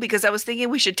 can you? Because I was thinking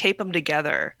we should tape them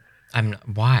together.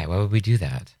 Why? Why would we do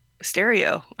that?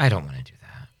 Stereo. I don't want to do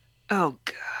that. Oh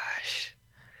gosh.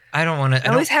 I don't want to.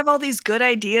 I always have all these good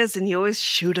ideas and you always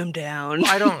shoot them down.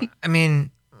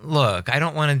 Look, I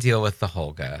don't want to deal with the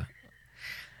Holga.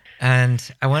 And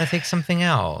I want to take something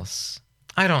else.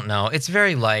 I don't know. It's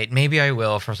very light. Maybe I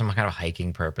will for some kind of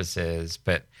hiking purposes,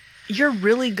 but You're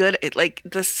really good at, like,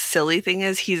 the silly thing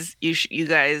is you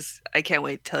guys, I can't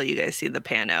wait till you guys see the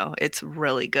pano. It's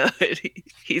really good.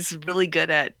 He's really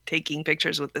good at taking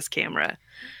pictures with this camera.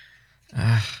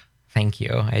 Thank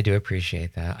you. I do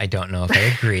appreciate that. I don't know if I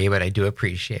agree, but I do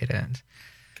appreciate it.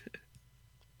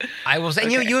 I will say,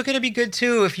 you were going to be good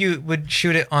too if you would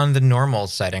shoot it on the normal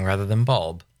setting rather than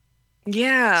bulb.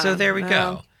 Yeah. So there we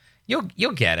go.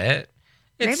 You'll get it.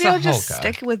 It's Maybe I'll just Holga.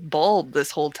 stick with bulb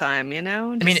this whole time, you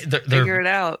know? I mean, Just figure it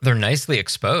out. They're nicely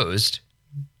exposed.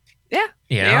 Yeah,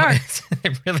 You know?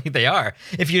 they are. They are.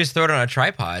 If you just throw it on a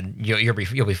tripod, you'll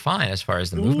be fine as far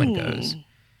as the movement goes.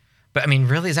 But I mean,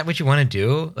 really, is that what you want to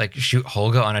do? Like shoot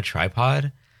Holga on a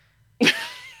tripod? I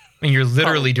mean, you're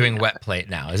literally doing wet plate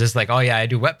now. Is this like, oh yeah, I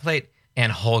do wet plate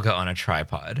and Holga on a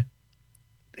tripod?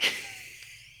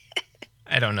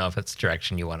 I don't know if that's the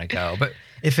direction you want to go, but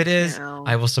if it is, No.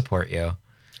 I will support you.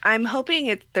 I'm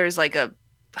hoping there's like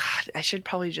I should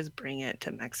probably just bring it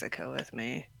to Mexico with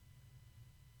me.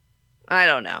 I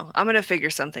don't know. I'm going to figure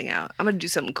something out. I'm going to do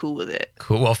something cool with it.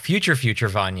 Cool. Well, future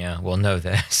Vanya will know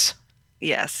this.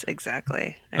 Yes,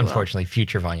 exactly. I will. Unfortunately,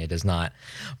 future Vanya does not.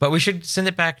 But we should send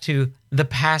it back to the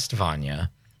past Vanya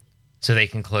so they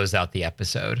can close out the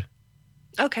episode.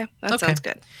 Okay, that Okay. sounds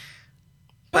good.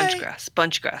 Bye.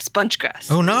 Bunch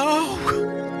grass. Oh no!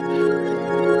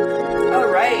 All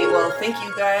right. Well, thank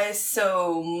you guys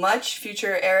so much,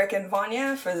 future Eric and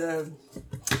Vanya, for the,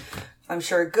 I'm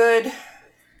sure, good,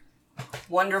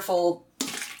 wonderful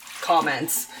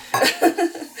comments.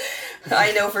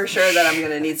 I know for sure that I'm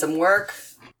going to need some work.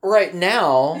 Right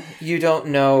now, you don't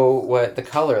know what the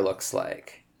color looks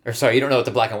like. Or sorry, you don't know what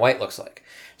the black and white looks like.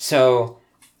 So,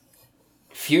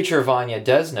 future Vanya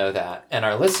does know that, and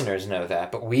our listeners know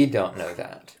that, but we don't know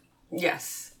that.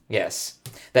 Yes. Yes.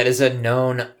 That is a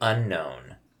known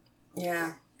unknown,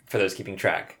 Yeah. for those keeping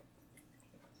track.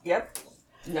 Yep.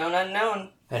 Known unknown.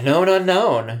 A known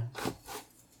unknown.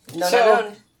 Known So-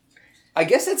 unknown. I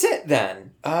guess that's it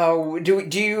then. Do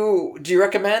you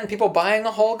recommend people buying a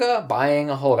Holga? Buying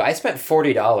a Holga. I spent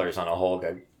 $40 on a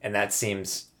Holga, and that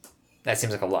seems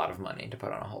like a lot of money to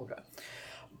put on a Holga.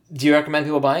 Do you recommend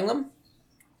people buying them?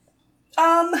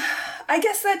 I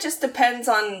guess that just depends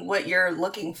on what you're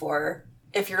looking for.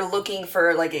 If you're looking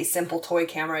for like a simple toy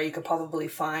camera, you could probably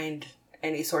find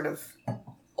any sort of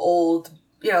old,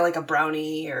 like a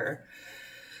Brownie or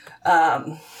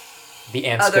The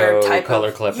other Ansco type color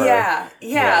of clipper.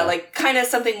 Yeah, like kind of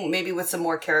something maybe with some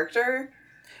more character.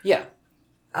 Yeah.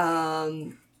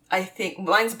 I think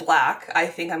mine's black. I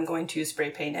think I'm going to spray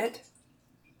paint it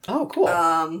Oh, cool.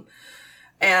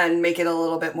 and make it a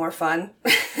little bit more fun.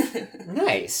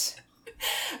 Nice.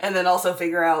 And then also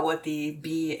figure out what the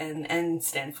B and N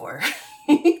stand for.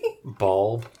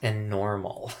 Bulb and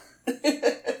normal.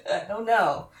 I don't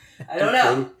know.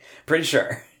 Pretty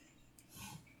sure.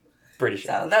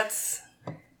 So that's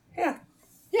Yeah.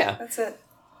 that's it.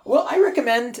 Well, I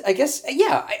recommend, I guess,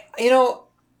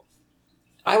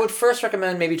 I would first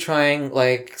recommend maybe trying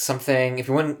like something, if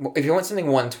you want something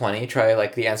 120, try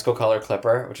like the Ansco Color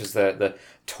Clipper, which is the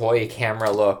toy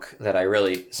camera look that I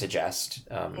really suggest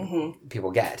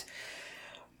people get.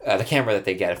 The camera that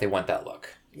they get if they want that look.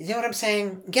 You know what I'm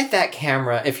saying? Get that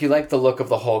camera if you like the look of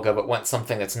the Holga but want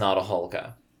something that's not a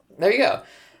Holga. There you go.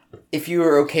 If you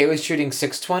are okay with shooting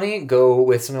 620, go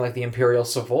with something like the Imperial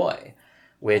Savoy,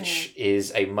 which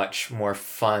is a much more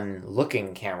fun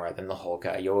looking camera than the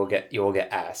Holga. You will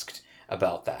get asked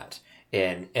about that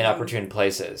in opportune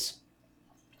places.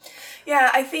 Yeah,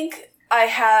 I think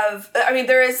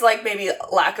there is like maybe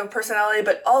lack of personality,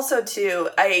 but also too,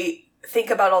 I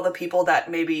think about all the people that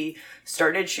maybe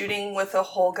started shooting with a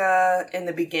Holga in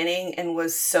the beginning and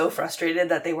was so frustrated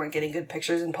that they weren't getting good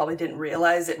pictures and probably didn't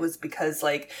realize it was because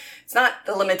like it's not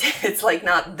it's like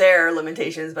not their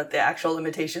limitations but the actual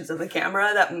limitations of the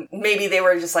camera, that maybe they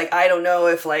were just like, I don't know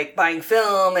if like buying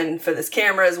film and for this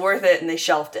camera is worth it, and they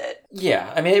shelved it.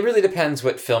 Yeah, I mean it really depends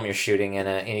what film you're shooting in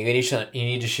it. And you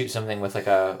need to shoot something with like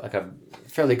a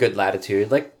fairly good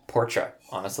latitude, like Portra,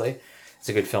 honestly. It's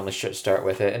a good film to start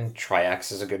with it, and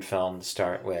Tri-X is a good film to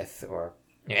start with, or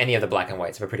any of the black and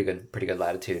whites have a pretty good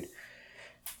latitude.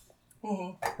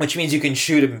 Mm-hmm. Which means you can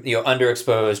shoot them,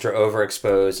 underexposed or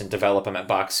overexposed, and develop them at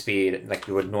box speed like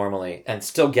you would normally, and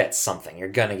still get something. You're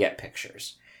gonna get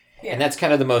pictures, and that's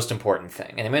kind of the most important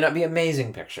thing. And it may not be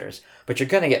amazing pictures, but you're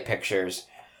gonna get pictures,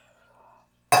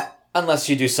 unless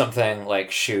you do something like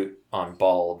shoot on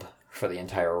bulb for the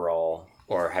entire roll,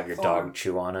 or have your dog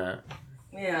chew on it.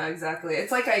 Yeah, exactly.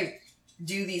 It's like I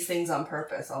do these things on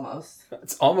purpose, almost.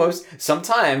 It's almost...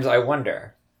 Sometimes I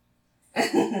wonder.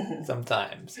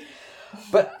 Sometimes.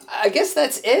 But I guess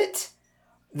that's it.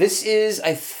 This is,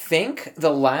 I think,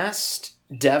 the last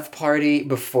dev party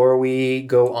before we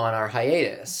go on our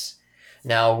hiatus.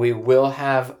 Now, we will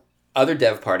have other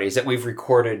dev parties that we've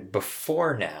recorded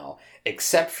before now,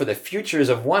 except for the futures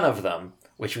of one of them,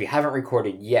 which we haven't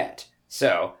recorded yet.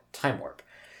 So, time warp.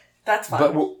 That's fine.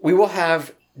 But we will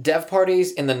have dev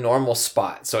parties in the normal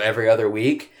spot, so every other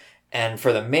week. And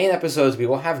for the main episodes, we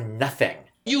will have nothing.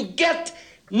 You get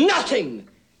nothing!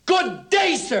 Good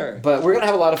day, sir! But we're going to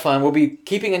have a lot of fun. We'll be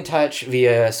keeping in touch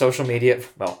via social media,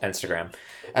 well, Instagram,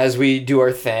 as we do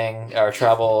our thing, our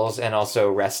travels, and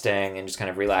also resting and just kind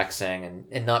of relaxing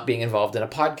and not being involved in a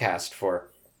podcast for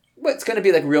what's going to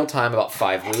be like real time, about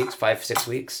 5-6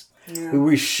 weeks. Yeah.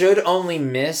 We should only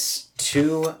miss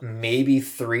 2, maybe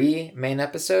 3 main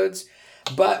episodes.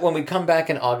 But when we come back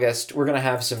in August, we're going to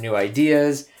have some new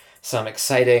ideas, some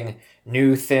exciting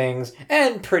new things,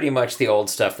 and pretty much the old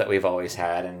stuff that we've always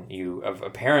had, and you have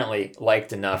apparently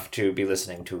liked enough to be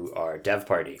listening to our dev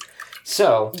party.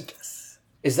 So,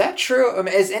 is that true? I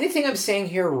mean, is anything I'm saying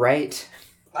here right?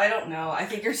 I don't know. I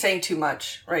think you're saying too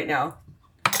much right now.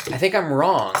 I think I'm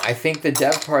wrong. I think the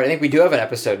dev party, I think we do have an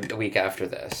episode a week after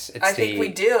this. I think we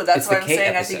do. That's it's what the I'm Kate saying.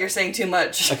 I episode. think you're saying too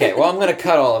much. Okay, well, I'm going to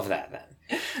cut all of that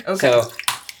then. Okay. So,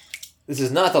 this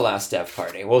is not the last dev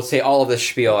party. We'll say all of this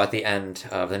spiel at the end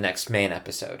of the next main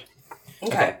episode.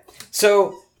 Okay.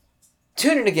 So,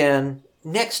 tune in again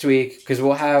next week, because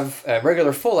we'll have a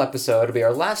regular full episode. It'll be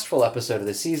our last full episode of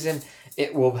the season.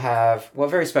 It will have, well,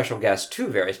 very special guests, 2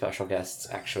 very special guests,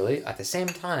 actually, at the same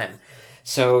time.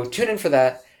 So, tune in for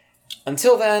that.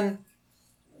 Until then,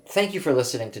 thank you for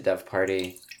listening to Dev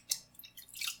Party.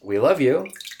 We love you.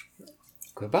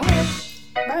 Goodbye.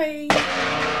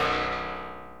 Bye.